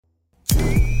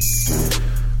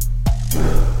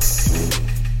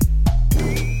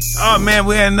Oh man,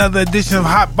 we had another edition of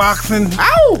Hot Boxing.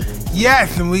 Ow!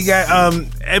 Yes, and we got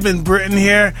Eben Britton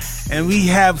here, and we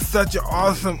have such an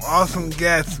awesome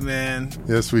guest, man.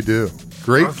 Yes, we do.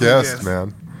 Great Awesome guest,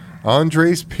 man.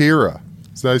 Andres Pira.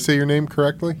 Did I say your name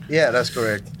correctly? Yeah, that's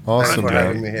correct. Awesome, Thanks for man.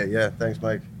 having me here. Yeah, thanks,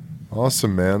 Mike.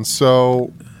 Awesome, man.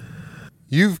 So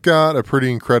you've got a pretty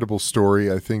incredible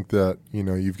story. I think that,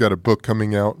 you've got a book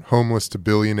coming out, Homeless to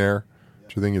Billionaire,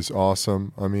 which I think is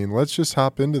awesome. I mean, let's just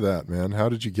hop into that, man. How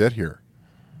did you get here?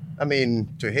 I mean,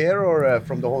 to hear or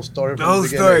from the whole story? The whole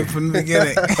story from the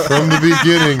beginning. From the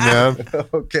beginning, man.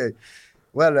 Okay.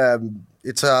 Well,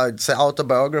 it's an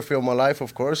autobiography of my life,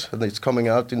 of course, and it's coming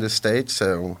out in the States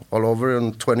all over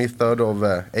on 23rd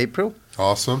of April.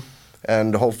 Awesome.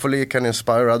 And hopefully it can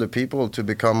inspire other people to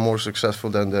become more successful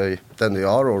than they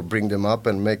are, or bring them up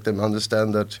and make them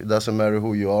understand that it doesn't matter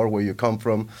who you are, where you come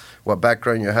from, what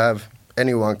background you have.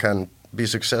 Anyone can be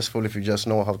successful if you just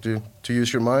know how to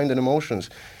use your mind and emotions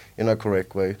in a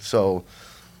correct way. So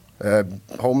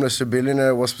Homeless to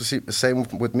Billionaire was the same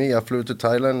with me. I flew to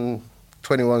Thailand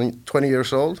 20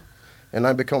 years old, and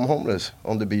I became homeless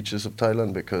on the beaches of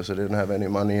Thailand because I didn't have any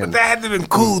money. But that had to have been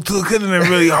cool, too. It could have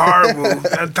been really horrible.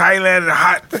 Thailand, a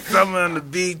hot summer on the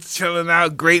beach, chilling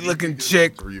out, great-looking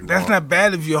chick. That's not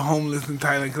bad if you're homeless in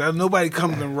Thailand, because nobody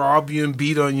comes and rob you and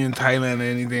beat on you in Thailand or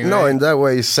anything. No, right? in that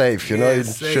way, it's safe. You know, it's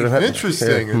it safe. shouldn't happen.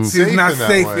 Interesting. Yeah. It's See, safe it's not in that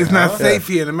safe. way, It's not huh? safe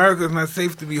here. In America, it's not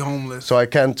safe to be homeless. So I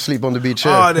can't sleep on the beach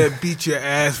here. Oh, they'll beat your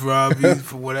ass, rob you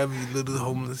for whatever you little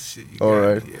homeless shit you got. All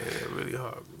right. Yeah, really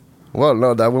hard. Well,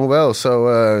 no, that went well.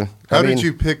 So, How did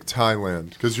you pick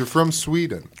Thailand? Because you're from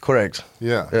Sweden. Correct.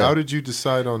 Yeah. Yeah. How did you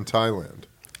decide on Thailand?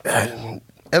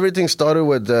 Everything started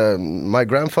with my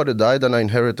grandfather died, and I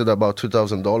inherited about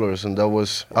 $2,000, and that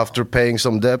was after paying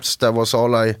some debts. That was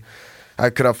all I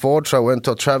could afford. So I went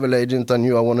to a travel agent. I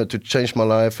knew I wanted to change my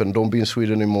life and don't be in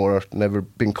Sweden anymore. I've never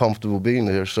been comfortable being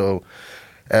here. So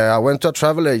I went to a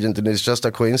travel agent, and it's just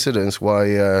a coincidence why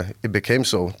it became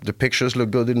so. The pictures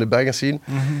look good in the magazine,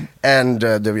 and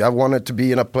I wanted to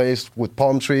be in a place with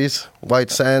palm trees, white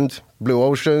sand, blue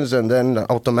oceans, and then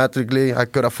automatically I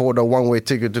could afford a one-way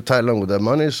ticket to Thailand with that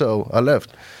money, so I left.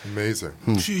 Amazing.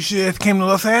 You should have came to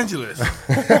Los Angeles.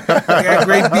 They got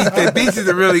great beaches. The beaches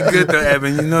are really good, though,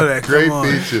 Evan. You know that. Great Come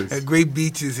on. beaches. Got great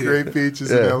beaches here. Great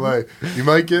beaches Yeah. in LA. You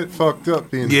might get fucked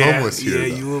up being homeless here. Yeah,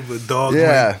 though. you will, but a dog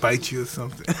Yeah. might bite you or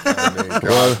something. I mean,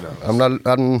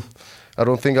 God knows. I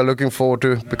don't think I'm looking forward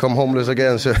to become homeless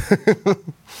again. So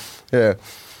yeah.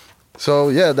 So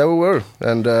yeah, there we were,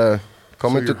 and So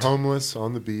coming you're to homeless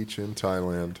on the beach in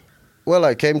Thailand. well,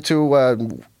 I came to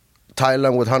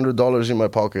Thailand with $100 in my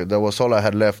pocket. That was all I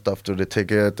had left after the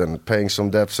ticket and paying some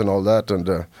debts and all that. And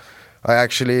I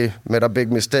actually made a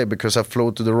big mistake because I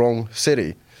flew to the wrong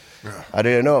city. I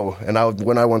didn't know. And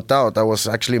when I went out, I was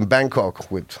actually in Bangkok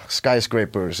with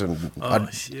skyscrapers. And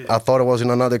Shit. I thought I was in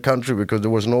another country because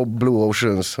there was no blue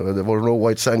oceans. There were no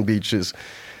white sand beaches.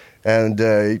 And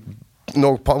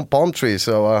no palm trees.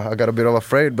 So I got a bit of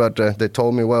afraid. But they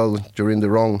told me, well, you're in the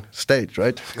wrong state,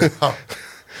 right?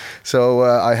 So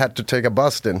I had to take a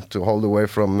bus then to all the way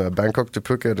from Bangkok to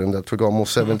Phuket. And that took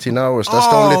almost 17 hours. That's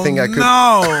the only thing I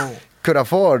could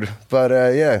afford. But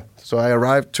yeah, so I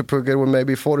arrived to Phuket with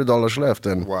maybe $40 left,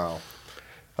 and Wow.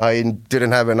 I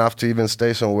didn't have enough to even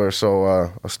stay somewhere. So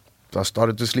I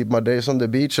started to sleep my days on the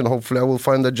beach, and hopefully I will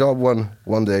find a job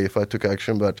one day if I took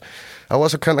action. But I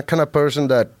was a kind of person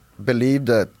that believed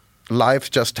that life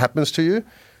just happens to you,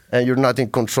 and you're not in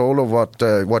control of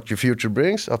what your future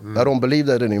brings. I don't believe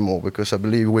that anymore, because I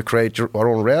believe we create our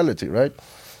own reality, right?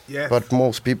 Yes. But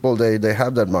most people, they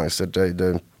have that mindset.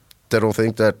 They don't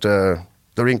think that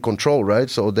they're in control, right?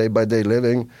 So day by day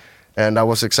living, and I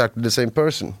was exactly the same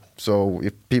person. So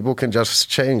if people can just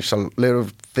change some little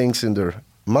things in their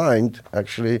mind,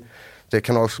 actually, they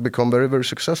can also become very, very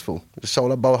successful. It's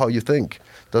all about how you think.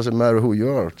 Doesn't matter who you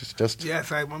are. It's just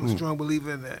Yes, I'm a strong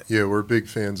believer in that. Yeah, we're big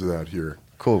fans of that here.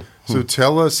 cool. So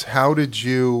tell us,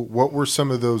 what were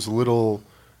some of those little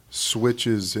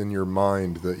switches in your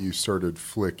mind that you started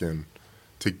flicking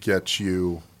to get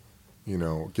you,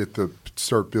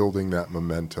 start building that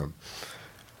momentum?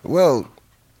 Well,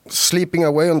 sleeping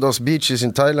away on those beaches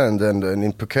in Thailand and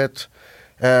in Phuket,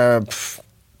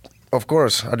 of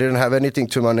course, I didn't have anything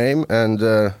to my name, and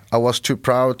I was too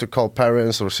proud to call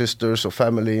parents or sisters or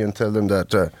family and tell them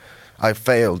that I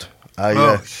failed.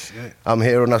 I'm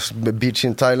here on a beach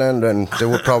in Thailand, and they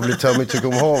would probably tell me to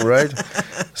come home, right?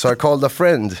 So I called a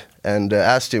friend and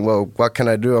asked him, well, what can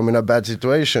I do? I'm in a bad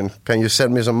situation. Can you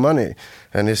send me some money?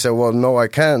 And he said, well, no, I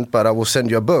can't, but I will send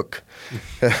you a book.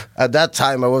 At that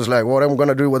time, I was like, what am I going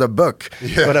to do with a book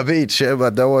on a beach? Yeah,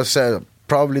 but that was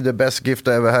probably the best gift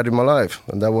I ever had in my life.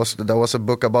 And that was a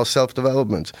book about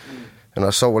self-development. And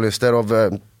I saw, well, instead of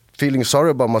feeling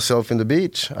sorry about myself in the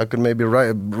beach, I could maybe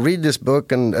read this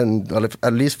book and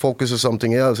at least focus on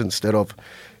something else instead of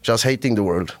just hating the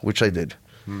world, which I did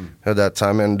at that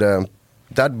time. And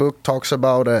that book talks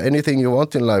about anything you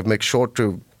want in life. Make sure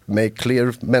to make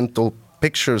clear mental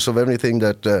pictures of everything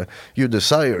that you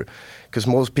desire. Because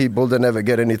most people, they never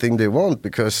get anything they want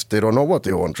because they don't know what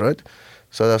they want, right?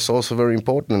 So that's also very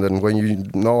important. And when you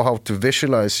know how to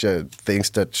visualize things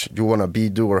that you want to be,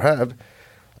 do, or have,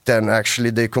 then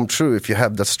actually they come true if you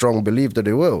have that strong belief that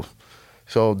they will.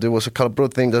 So there was a couple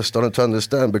of things that I started to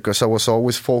understand because I was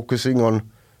always focusing on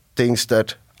things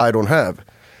that I don't have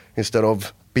instead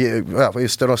of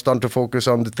starting to focus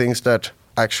on the things that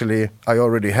actually I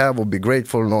already have or be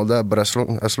grateful and all that. But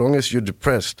as long as you're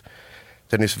depressed,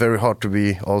 then it's very hard to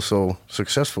be also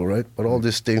successful, right? But all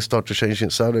these things start to change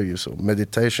inside of you. So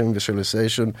meditation,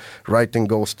 visualization, writing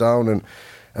goes down. And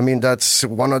I mean, that's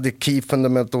one of the key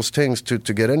fundamental things to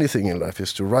get anything in life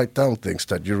is to write down things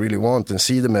that you really want and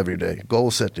see them every day,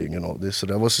 goal setting and all this. So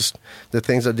that was just the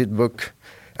things that did book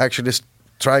actually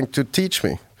trying to teach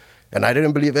me. And I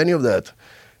didn't believe any of that.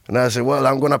 And I said, well,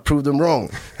 I'm going to prove them wrong.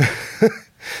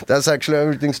 That's actually how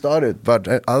everything started. But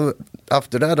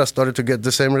after that, I started to get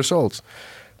the same results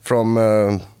from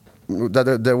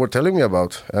that they were telling me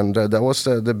about. And that was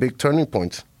the big turning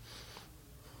point.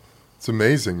 It's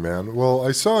amazing, man. Well,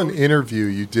 I saw an interview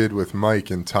you did with Mike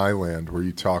in Thailand where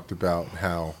you talked about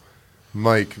how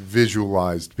Mike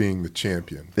visualized being the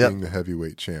champion, being the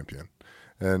heavyweight champion.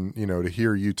 And, you know, to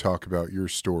hear you talk about your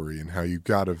story and how you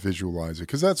got to visualize it,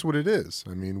 because that's what it is.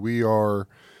 I mean, we are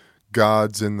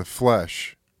gods in the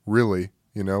flesh, really.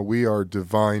 You know, we are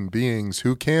divine beings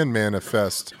who can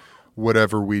manifest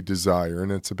whatever we desire.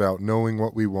 And it's about knowing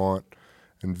what we want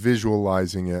and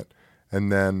visualizing it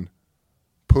and then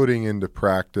putting into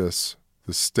practice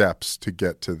the steps to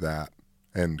get to that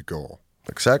end goal.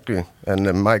 Exactly.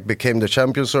 And Mike became the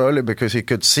champion so early because he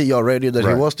could see already that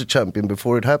he was the champion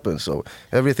before it happened. So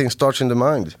everything starts in the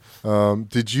mind.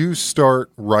 Did you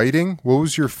start writing? What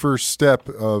was your first step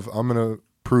of, I'm going to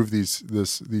prove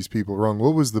these people wrong?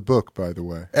 What was the book, by the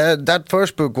way? That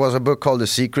first book was a book called The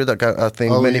Secret. I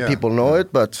think many people know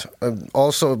it. But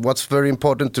also what's very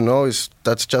important to know is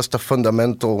that's just a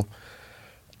fundamental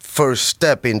first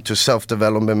step into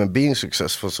self-development and being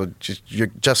successful. So you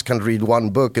just can't read one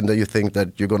book and then you think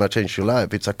that you're going to change your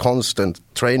life. It's a constant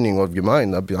training of your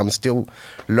mind. I'm still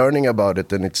learning about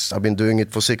it, and I've been doing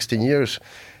it for 16 years.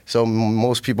 So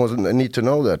most people need to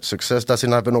know that success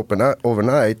doesn't happen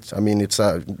overnight. I mean,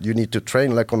 you need to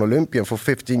train like an Olympian for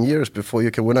 15 years before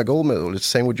you can win a gold medal. It's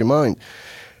the same with your mind.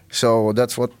 So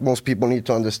that's what most people need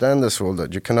to understand as well,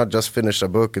 that you cannot just finish a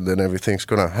book and then everything's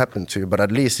going to happen to you. But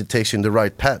at least it takes you in the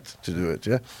right path to do it,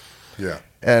 Yeah.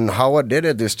 And how I did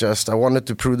it is just I wanted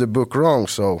to prove the book wrong.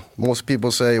 So most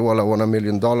people say, well, I want $1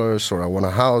 million or I want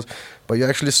a house. But you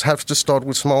actually have to start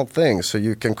with small things so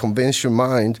you can convince your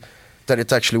mind that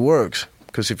it actually works.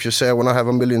 Because if you say, I want to have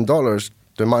 $1 million,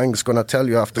 the mind is going to tell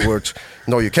you afterwards,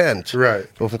 no, you can't. Right.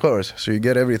 Of course. So you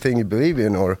get everything you believe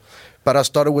in. But I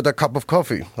started with a cup of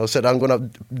coffee. I said, I'm going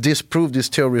to disprove this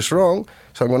theory is wrong.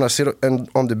 So I'm going to sit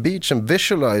on the beach and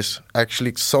visualize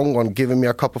actually someone giving me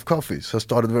a cup of coffee. So I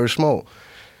started very small.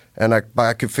 And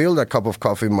I could feel that cup of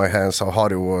coffee in my hands, how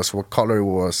hot it was, what color it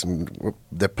was, and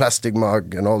the plastic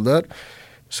mug and all that.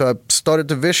 So I started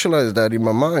to visualize that in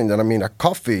my mind. And I mean, a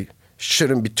coffee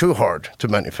shouldn't be too hard to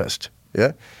manifest.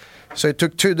 Yeah. So it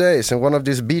took 2 days, and one of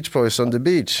these beach boys on the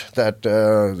beach that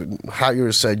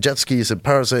hires jet skis and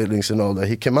parasailings and all that,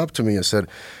 he came up to me and said,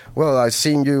 well, I've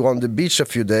seen you on the beach a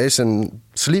few days and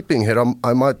sleeping here.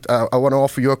 I want to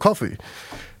offer you a coffee.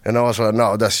 And I was like,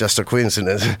 no, that's just a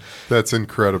coincidence. That's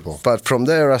incredible. But from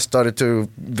there, I started to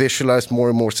visualize more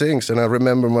and more things. And I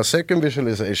remember my second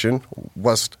visualization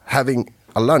was having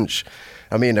a lunch.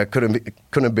 I mean, I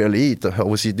couldn't barely eat. I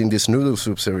was eating these noodle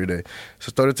soups every day. So I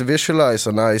started to visualize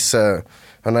a nice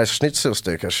schnitzel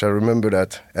steak. I remember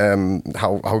that,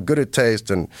 how good it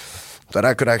tastes, and that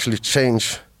I could actually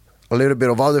change a little bit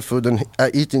of other food and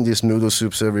eating these noodle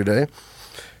soups every day.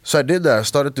 So I did that. I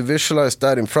started to visualize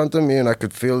that in front of me, and I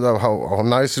could feel how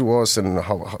nice it was and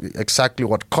how exactly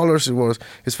what colors it was.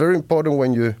 It's very important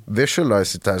when you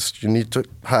visualize it as you need to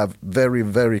have very,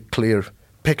 very clear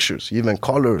pictures, even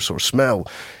colors or smell.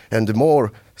 And the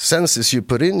more senses you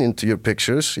put into your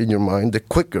pictures in your mind, the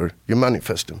quicker you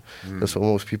manifest them. That's what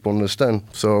most people understand.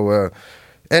 So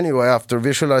anyway, after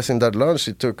visualizing that lunch,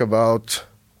 it took about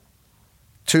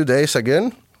 2 days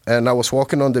again. And I was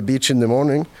walking on the beach in the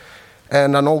morning,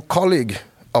 and an old colleague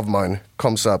of mine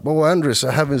comes up. Oh, Andres,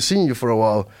 I haven't seen you for a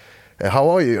while. how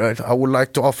are you? I would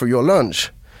like to offer you a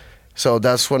lunch. So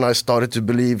that's when I started to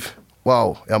believe,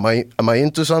 wow, am I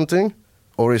into something?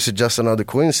 Or is it just another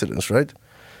coincidence, right?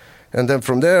 And then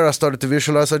from there, I started to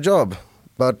visualize a job.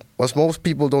 But what most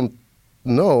people don't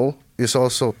know is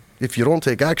also, if you don't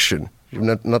take action, you're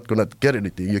not going to get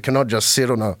anything. You cannot just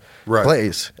sit on a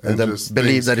place and then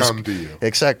believe that it's...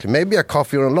 Exactly. Maybe a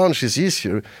coffee or a lunch is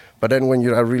easier, but then when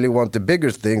I really want the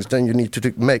bigger things, then you need to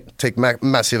take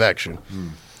massive action.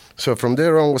 So from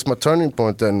there on was my turning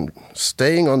point. And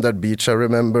staying on that beach, I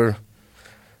remember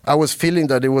I was feeling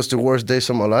that it was the worst days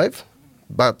of my life.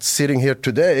 But sitting here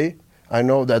today, I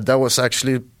know that was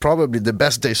actually probably the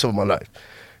best days of my life,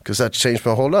 because that changed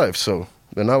my whole life. So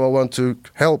now I want to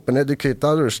help and educate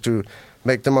others to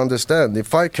make them understand.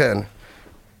 If I can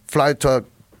fly to a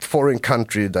foreign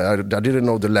country that I didn't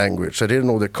know the language, I didn't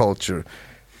know the culture,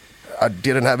 I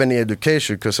didn't have any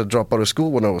education because I dropped out of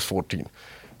school when I was 14.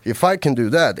 If I can do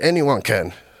that, anyone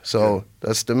can. So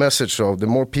that's the message. So the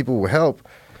more people we help,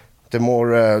 the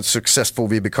more successful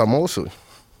we become also.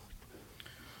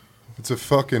 It's a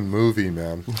fucking movie,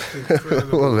 man.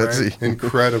 Well, let's see.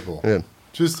 Incredible. Yeah.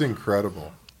 Just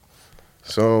incredible.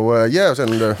 So, yes.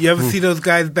 And, you ever see those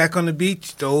guys back on the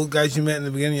beach? The old guys you met in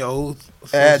the beginning, your old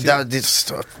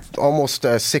it's almost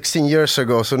 16 years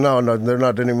ago. So no, they're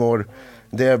not anymore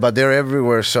there, but they're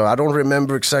everywhere. So I don't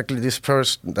remember exactly this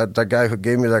person, that guy who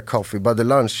gave me that coffee. But the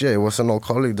lunch, it was an old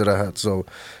colleague that I had. So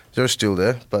they're still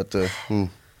there. But...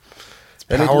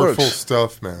 And powerful it works.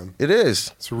 Stuff, man. It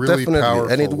is. It's really definitely.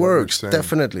 powerful. And it works,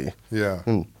 definitely. Yeah.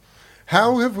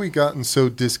 How have we gotten so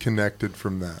disconnected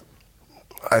from that?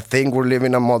 I think we're living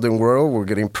in a modern world. We're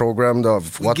getting programmed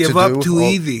of what to do. Give up too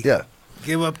easy. Yeah.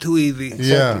 Give up too easy.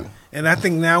 Exactly. Yeah. And I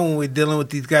think now when we're dealing with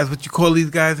these guys, what you call these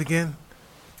guys again?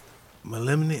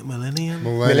 Millennials?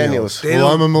 Millennials.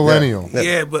 Well, I'm a millennial.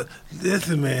 Yeah, but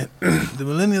listen, man, the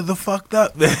millennials are fucked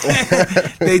up, man.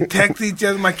 They text each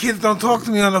other. My kids don't talk to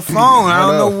me on the phone. I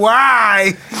don't know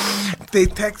why. They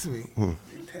text me.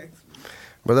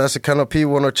 But that's the kind of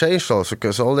people want to change also,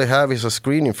 because all they have is a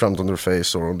screen in front of their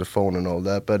face or on the phone and all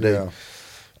that. But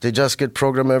they just get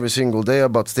programmed every single day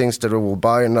about things that they will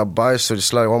buy and not buy. So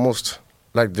it's like almost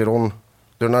like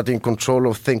they're not in control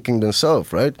of thinking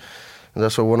themselves, right? And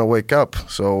that's why I want to wake up.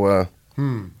 So,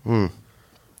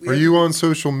 Are you on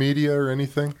social media or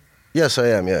anything? Yes, I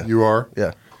am, yeah. You are?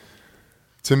 Yeah.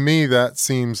 To me, that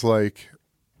seems like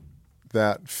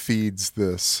that feeds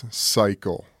this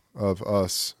cycle of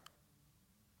us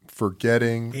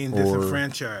forgetting being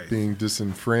disenfranchised.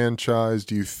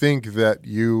 Do you think that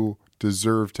you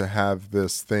deserve to have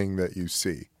this thing that you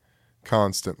see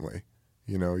constantly?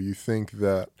 You think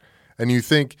that... And you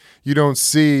think you don't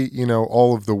see,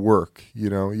 all of the work, you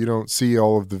don't see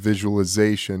all of the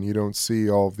visualization, you don't see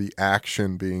all of the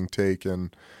action being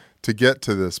taken to get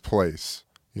to this place,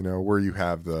 where you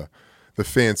have the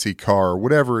fancy car,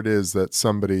 whatever it is that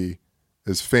somebody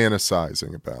is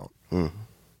fantasizing about.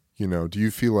 Do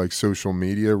you feel like social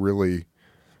media really,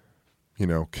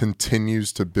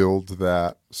 continues to build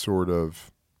that sort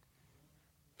of,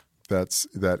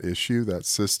 that issue, that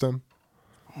system?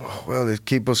 Well, it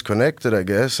keeps us connected, I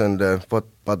guess, and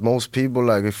but most people,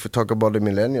 like if we talk about the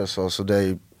millennials also,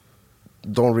 they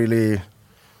don't really...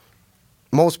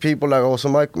 Most people, like also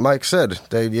Mike said,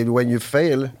 when you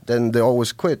fail, then they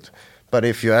always quit. But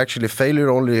if you actually failure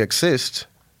only exists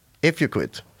if you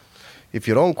quit. If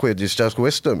you don't quit, it's just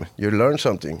wisdom. You learn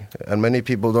something. And many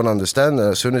people don't understand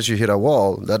that as soon as you hit a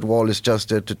wall, that wall is just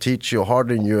there to teach you,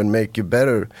 harden you, and make you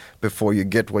better before you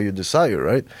get what you desire,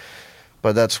 right?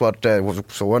 But that's what...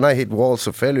 so when I hit walls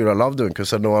of failure, I love them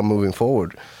because I know I'm moving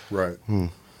forward. Right.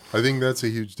 I think that's a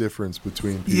huge difference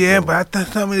between people. Yeah, but I thought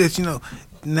something that,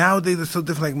 nowadays it's so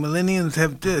different. Like millennials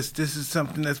have this. This is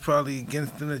something that's probably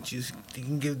against them that you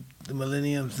can give the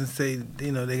millennials and say, they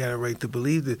got a right to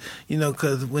believe it.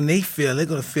 Because when they fail, they're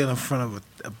going to fail in front of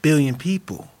a billion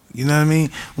people. You know what I mean?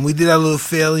 When we did our little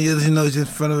failures, just in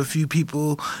front of a few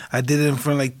people, I did it in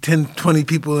front of like 10, 20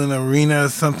 people in an arena or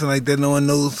something like that. No one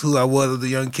knows who I was as a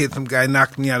young kid. Some guy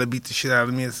knocked me out or beat the shit out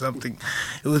of me or something.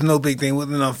 It was no big thing. It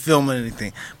wasn't on film or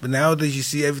anything. But nowadays you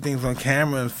see everything's on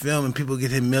camera and film, and people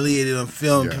get humiliated on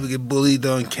film. Yeah. People get bullied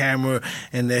on camera,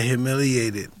 and they're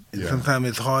humiliated. And sometimes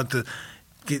it's hard to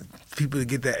get people to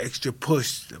get that extra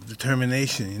push of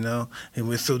determination, And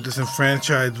we're so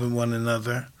disenfranchised with one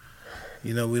another.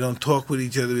 We don't talk with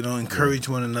each other. We don't encourage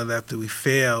one another after we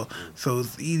fail. So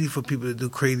it's easy for people to do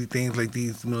crazy things like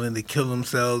these. They kill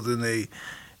themselves and they,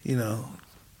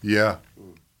 Yeah.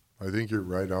 I think you're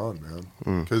right on,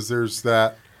 man. Because there's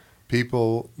that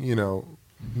people,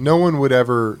 no one would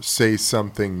ever say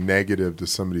something negative to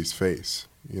somebody's face.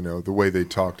 you know, the way they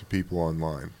talk to people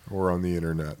online or on the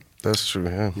internet. That's true,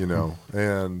 yeah. You know,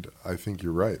 and I think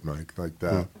you're right, Mike, like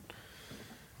that.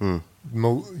 Mm.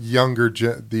 Younger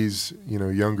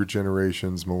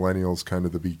generations, millennials, kind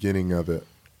of the beginning of it,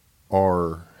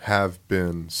 have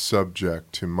been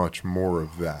subject to much more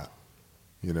of that,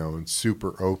 you know, and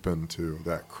super open to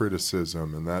that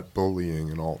criticism and that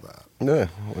bullying and all that. Yeah,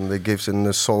 when they give in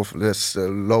this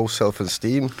low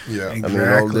self-esteem. Yeah, Exactly. I mean,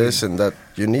 all this and that,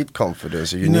 you need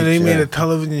confidence. You know, they made a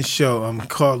television show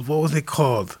called, what was it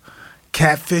called?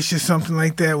 Catfish or something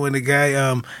like that, where the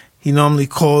guy, he normally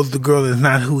calls the girl that's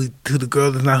not who the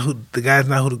guy's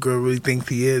not who the girl really thinks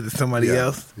he is, it's somebody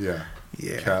else. Yeah.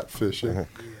 Yeah. Catfishing.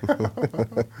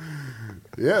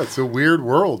 Yeah, it's a weird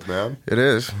world, man. It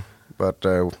is, but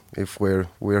if we're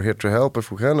here to help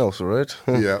if we can also, right?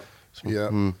 Yeah.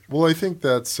 Yeah. Well, I think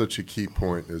that's such a key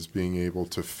point, is being able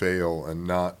to fail and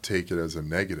not take it as a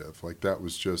negative. Like, that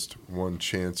was just one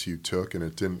chance you took and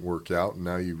it didn't work out, and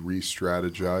now you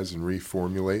re-strategize and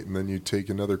reformulate, and then you take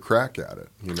another crack at it,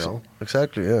 you know?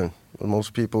 Exactly, yeah. Well,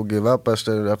 most people give up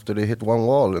after they hit one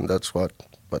wall, and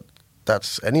but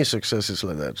that's any success is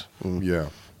like that. Yeah.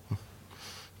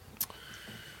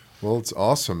 Well, it's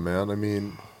awesome, man. I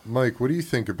mean, Mike, what do you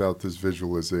think about this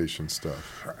visualization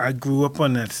stuff? I grew up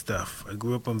on that stuff. I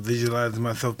grew up on visualizing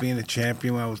myself being a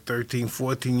champion when I was 13,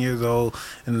 14 years old,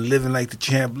 and living like the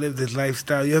champ, live this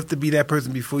lifestyle. You have to be that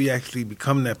person before you actually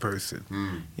become that person.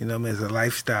 You know, it's a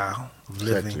lifestyle of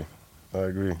living. Exactly. I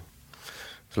agree.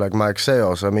 It's like Mike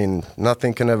says, I mean,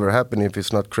 nothing can ever happen if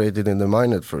it's not created in the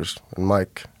mind at first. And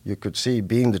Mike, you could see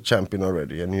being the champion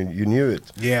already, and you knew it.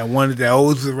 Yeah, I wanted that. I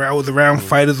was around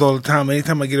fighters all the time.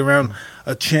 Anytime I get around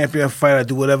a champion fight, I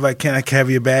do whatever I can. I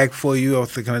carry a bag for you. I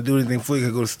was like, can I do anything for you?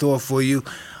 Can I go to the store for you?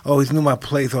 I always knew my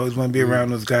place. I always want to be around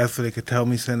those guys so they could tell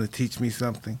me something, to teach me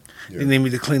something. Yeah. They need me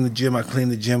to clean the gym. I clean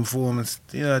the gym for them. And,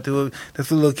 you know,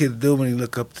 that's what little kids do when you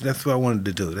look up. That's what I wanted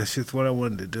to do. That's just what I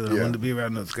wanted to do. I wanted to be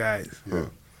around those guys. Yeah.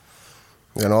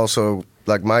 And also,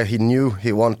 like he knew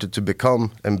he wanted to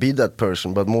become and be that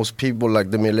person. But most people, like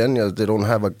the millennials, they don't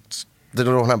have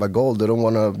a goal. They don't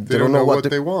want to. They don't know what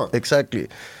they want. Exactly,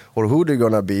 or who they're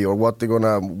gonna be, or what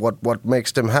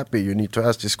makes them happy. You need to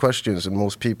ask these questions, and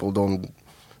most people don't.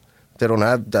 They don't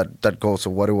have that goal of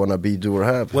what they want to be, do, or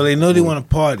have. Well, they know they want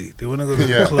to party. They want to go to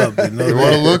the club. They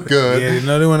want to look good. Yeah, they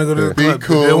know they want to go to the Be club.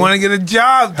 cool. They want to get a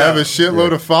job. Have a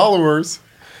shitload of followers.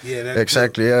 Yeah, that's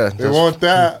exactly. Yeah, They want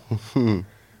that.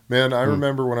 Man, I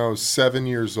remember when I was 7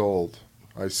 years old,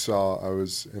 I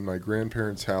was in my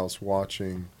grandparents' house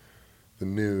watching the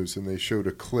news, and they showed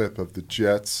a clip of the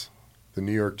Jets, the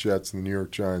New York Jets and the New York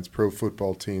Giants, pro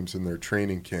football teams in their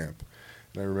training camp.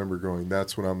 And I remember going,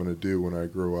 that's what I'm going to do when I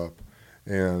grow up.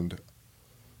 And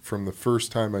from the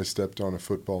first time I stepped on a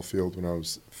football field when I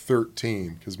was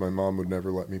 13, because my mom would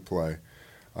never let me play,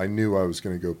 I knew I was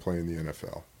going to go play in the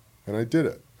NFL. And I did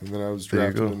it. And then I was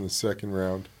drafted in the second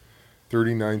round,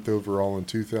 39th overall in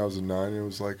 2009. And it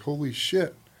was like, holy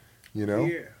shit, you know?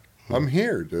 Yeah. I'm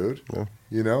here, dude. Yeah.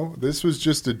 You know, this was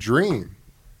just a dream.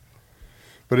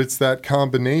 But it's that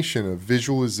combination of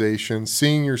visualization,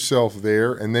 seeing yourself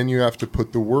there, and then you have to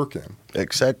put the work in.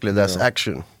 Exactly, that's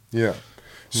action. Yeah.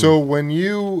 So when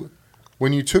you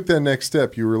took that next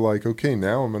step, you were like, okay,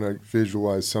 now I'm going to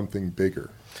visualize something bigger.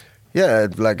 Yeah,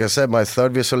 like I said, my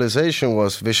third visualization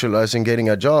was visualizing getting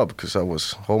a job because I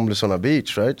was homeless on a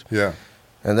beach, right? Yeah.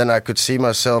 And then I could see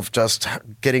myself just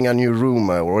getting a new room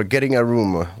or getting a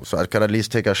room so I could at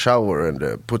least take a shower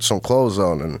and put some clothes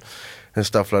on and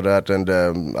stuff like that. And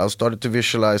I started to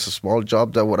visualize a small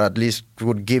job that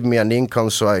would give me an income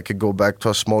so I could go back to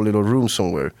a small little room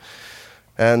somewhere.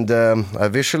 And I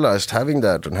visualized having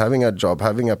that and having a job,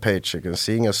 having a paycheck and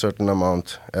seeing a certain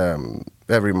amount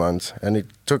every month. And it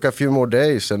took a few more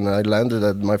days and I landed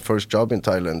at my first job in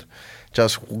Thailand.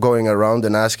 Just going around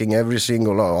and asking every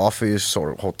single office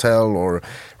or hotel or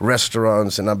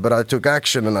restaurants. But I took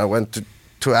action and I went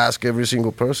to ask every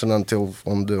single person until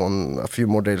on a few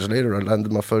more days later I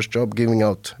landed my first job giving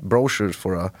out brochures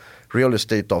for a real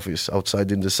estate office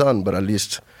outside in the sun. But at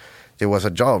least it was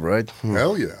a job, right?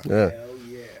 Hell yeah. Yeah. Hell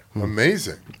yeah.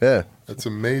 Amazing. Yeah. That's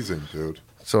amazing, dude.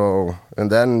 So,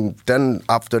 and then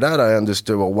after that I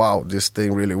understood, well, wow, this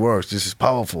thing really works. This is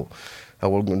powerful. I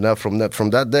will now from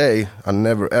that day, I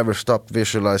never ever stopped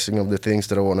visualizing of the things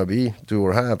that I want to be, do,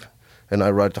 or have, and I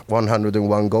write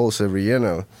 101 goals every year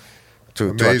now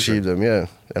to achieve them. Yeah,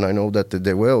 and I know that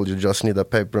they will. You just need a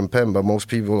paper and pen. But most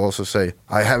people also say,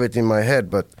 I have it in my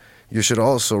head, but you should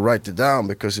also write it down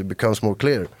because it becomes more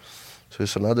clear. So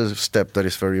it's another step that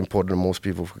is very important. Most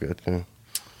people forget. Yeah.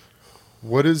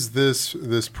 What is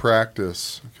this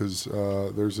practice? Because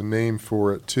there's a name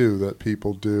for it too that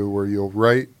people do, where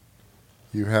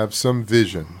you have some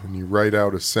vision and you write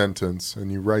out a sentence,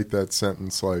 and you write that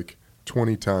sentence like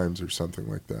 20 times or something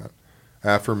like that.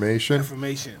 Affirmations,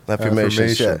 yeah.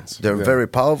 Affirmations, They're very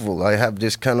powerful. I have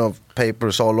this kind of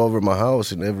papers all over my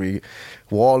house, in every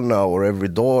wall now, or every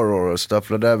door, or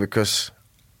stuff like that, because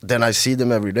then I see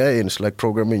them every day, and it's like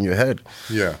programming your head.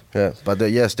 Yeah. Yeah, but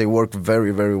yes, they work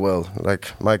very, very well.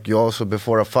 Like, Mike, you also,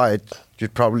 before a fight, you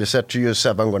probably said to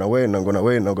yourself, I'm going to win, I'm going to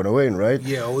win, I'm going to win, right?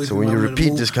 Yeah, always. So when you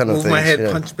repeat this kind of thing. Move my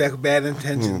head, punch back, bad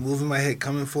intention, moving my head,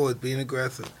 coming forward, being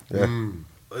aggressive. Yeah.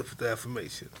 With the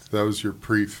affirmations. That was your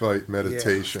pre-fight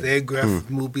meditation. Yeah. Stay aggressive,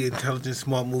 move, be intelligent,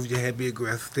 smart, move your head, be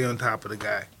aggressive, stay on top of the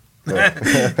guy.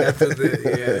 That's what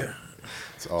yeah.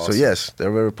 Awesome. So yes,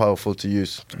 they're very powerful to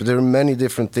use. But there are many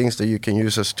different things that you can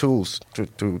use as tools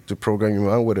to program your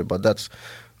mind with it. But that's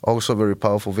also very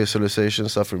powerful: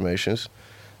 visualizations, affirmations,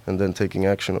 and then taking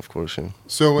action, of course. Yeah.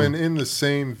 So in the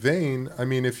same vein, I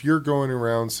mean, if you're going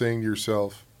around saying to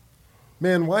yourself,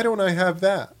 "Man, why don't I have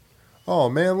that? Oh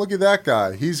man, look at that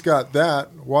guy. He's got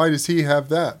that. Why does he have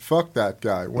that? Fuck that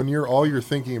guy." When all you're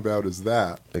thinking about is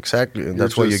that. Exactly, and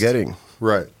that's what you're getting.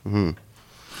 Right. Mm-hmm.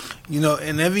 You know,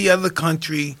 in every other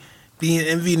country, being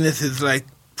envious is like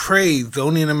praise.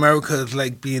 Only in America it's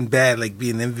like being bad, like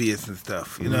being envious and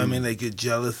stuff. You know what I mean? Like you're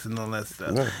jealous and all that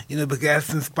stuff. Yeah. You know, but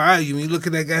that's inspire you. When you look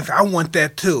at that guy and say, I want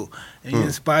that too. And you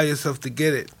inspire yourself to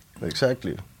get it.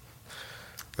 Exactly.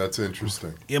 That's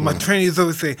interesting. Yeah, my trainers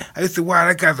always say, I used to say, wow,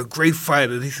 that guy's a great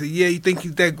fighter. He said, yeah, you think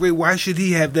he's that great? Why should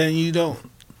he have that and you don't?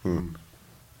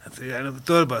 I said, I never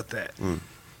thought about that.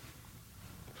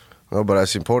 No, but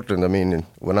that's important. I mean,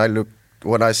 when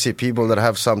I see people that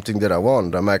have something that I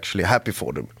want, I'm actually happy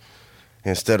for them,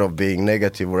 instead of being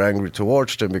negative or angry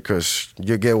towards them, because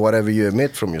you get whatever you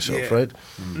emit from yourself, right?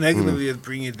 Negatively just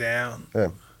bring you down.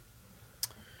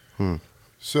 Yeah.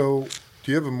 So,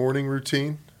 do you have a morning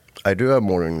routine? I do have a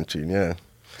morning routine, yeah.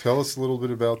 Tell us a little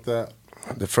bit about that.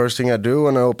 The first thing I do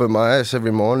when I open my eyes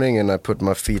every morning and I put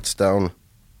my feet down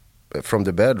from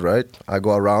the bed, right? I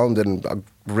go around and I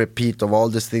repeat of all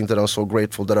these things that I'm so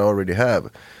grateful that I already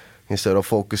have, instead of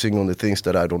focusing on the things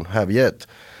that I don't have yet.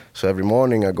 So every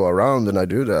morning I go around and I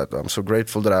do that. I'm so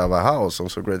grateful that I have a house. I'm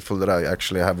so grateful that I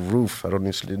actually have a roof. I don't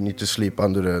need to sleep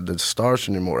under the stars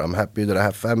anymore. I'm happy that I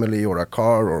have family or a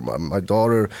car or my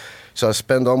daughter. So I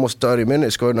spend almost 30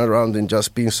 minutes going around and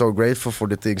just being so grateful for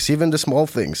the things, even the small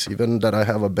things, even that I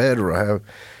have a bed or I have,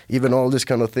 even all these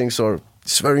kind of things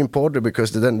it's very important,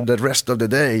 because then the rest of the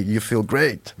day you feel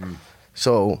great.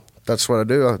 So that's what I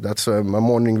do. That's my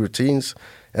morning routines.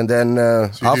 And then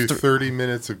so you after do 30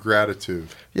 minutes of gratitude.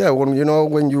 Yeah,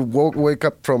 when you wake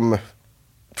up from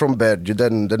bed,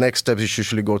 then the next step is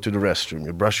usually go to the restroom.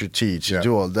 You brush your teeth, you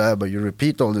do all that, but you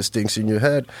repeat all these things in your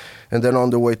head. And then on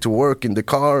the way to work in the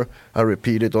car, I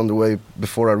repeat it on the way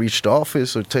before I reach the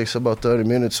office. So it takes about 30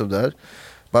 minutes of that.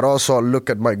 But also I look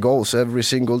at my goals every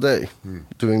single day,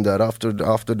 doing that after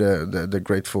the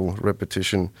grateful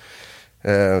repetition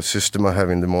system I have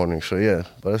in the morning. So yeah,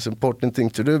 but it's an important thing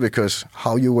to do, because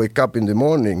how you wake up in the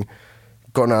morning,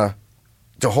 the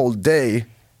whole day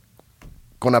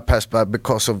gonna pass by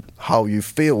because of how you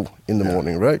feel in the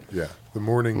morning, right? Yeah, the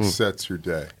morning sets your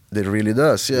day. It really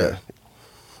does, yeah.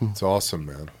 It's awesome,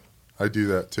 man. I do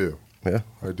that too. Yeah.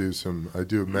 I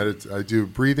do a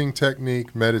breathing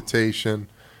technique, meditation,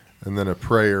 and then a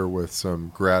prayer with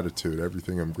some gratitude,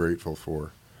 everything I'm grateful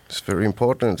for. It's very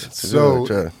important. So,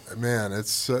 man,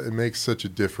 it makes such a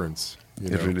difference.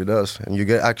 It really does. And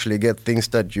you actually get things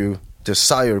that you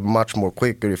desire much more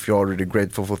quicker if you're already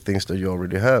grateful for things that you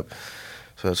already have.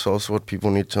 So that's also what people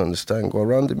need to understand. Go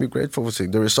around and be grateful for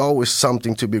things. There is always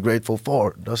something to be grateful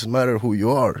for. It doesn't matter who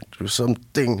you are. There's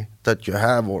something that you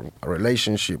have, or a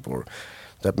relationship, or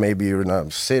that maybe you're in a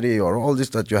city, or all this,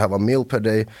 that you have a meal per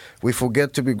day. We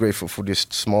forget to be grateful for these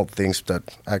small things that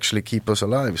actually keep us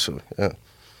alive. So, yeah.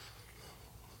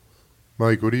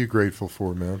 Mike, what are you grateful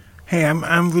for, man? Hey,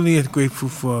 I'm really grateful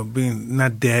for being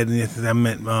not dead, and yes, I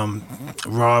met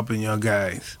Rob and your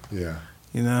guys. Yeah.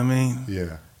 You know what I mean?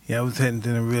 Yeah. Yeah, I was heading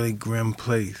to a really grim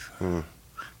place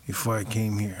before I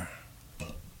came here.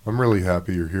 I'm really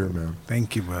happy you're here, man.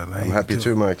 Thank you, brother. I'm happy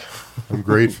too, Mike. I'm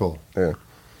grateful. Yeah.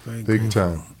 Very Big grateful.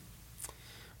 time.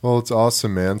 Well, it's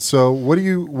awesome, man. So what are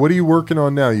you working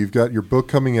on now? You've got your book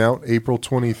coming out April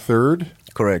 23rd.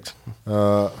 Correct.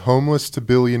 Homeless to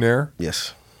Billionaire.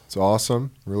 Yes. It's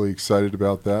awesome. Really excited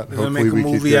about that. They're gonna Hopefully make a we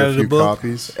can movie get out a of the few book?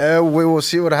 copies. We will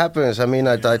see what happens. I mean,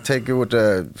 I take it with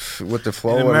the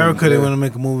flow. In America, they want to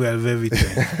make a movie out of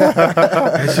everything.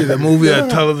 That shit, a movie or a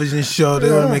television show, they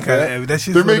want to make out of everything. That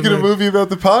shit's They're what making a America- movie about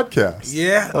the podcast.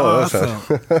 Yeah, Oh,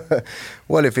 awesome.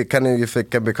 Well, if it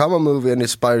can become a movie and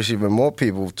inspires even more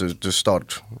people to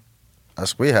start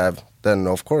as we have, then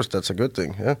of course that's a good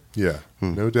thing. Yeah, Yeah,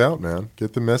 no doubt, man.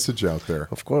 Get the message out there.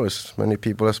 of course, as many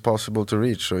people as possible to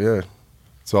reach. So yeah.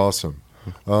 It's awesome.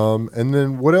 And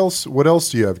then what else? What else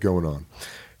do you have going on?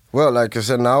 Well, like I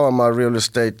said, now I'm a real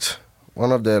estate,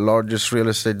 one of the largest real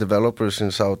estate developers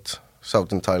in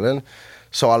southern Thailand.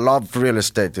 So I love real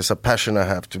estate. It's a passion I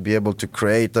have to be able to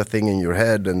create a thing in your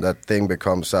head, and that thing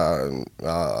becomes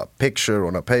a picture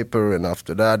on a paper, and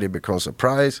after that it becomes a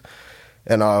prize.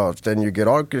 And then you get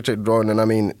architect drawing,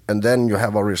 and then you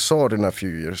have a resort in a few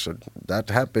years. So that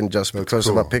happened just That's because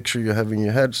of a cool. picture you have in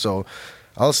your head. So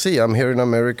I'll see. I'm here in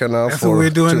America now. That's for what we're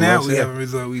 2 doing now. months, We yeah. have a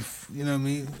resort. You know what I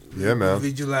mean? Yeah, man.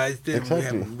 Visualized it.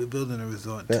 Exactly. We're building a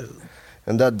resort Yeah. too.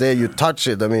 And that day you touch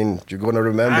it, you're going to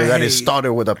remember that it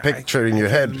started with a picture in your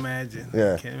head. I can't imagine.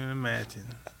 Yeah. I can't even imagine.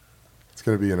 It's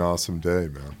going to be an awesome day,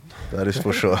 man. That is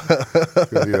for sure.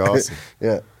 It's going to be awesome.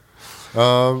 Yeah.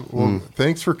 Well,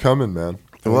 thanks for coming, man.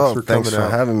 Thanks for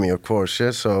out. having me, of course.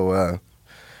 Yeah. So,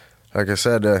 like I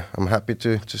said, I'm happy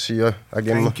to see you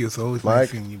again. Thank you. It's always Mike.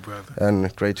 nice seeing you, brother.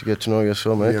 And great to get to know you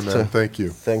so much. Yeah, man. Thank you.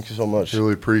 Thank you so much.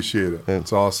 Really appreciate it. Yeah.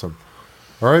 It's awesome.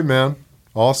 All right, man.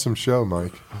 Awesome show,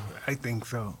 Mike. I think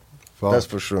so. Fuck. That's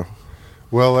for sure.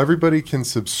 Well, everybody can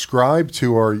subscribe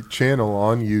to our channel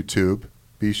on YouTube.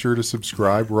 Be sure to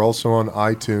subscribe. We're also on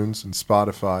iTunes and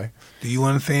Spotify. Do you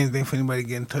want to say anything for anybody to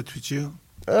get in touch with you?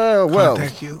 Well,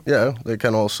 Contact you? yeah, they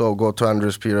can also go to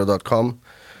andrespira.com,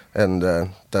 and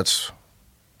that's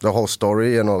the whole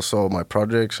story, and also my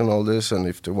projects and all this. And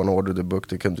if they want to order the book,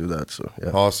 they can do that. So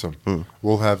yeah. Awesome.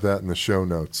 We'll have that in the show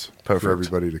notes for Perfect.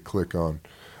 everybody to click on.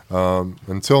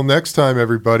 Until next time,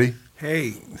 everybody.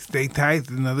 Hey, stay tight. It's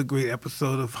another great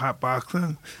episode of Hot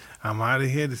Boxing. I'm out of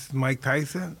here. This is Mike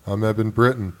Tyson. I'm Evan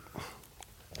Britton. Peace.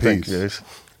 Thank you, guys.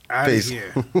 Out of Peace.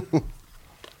 here.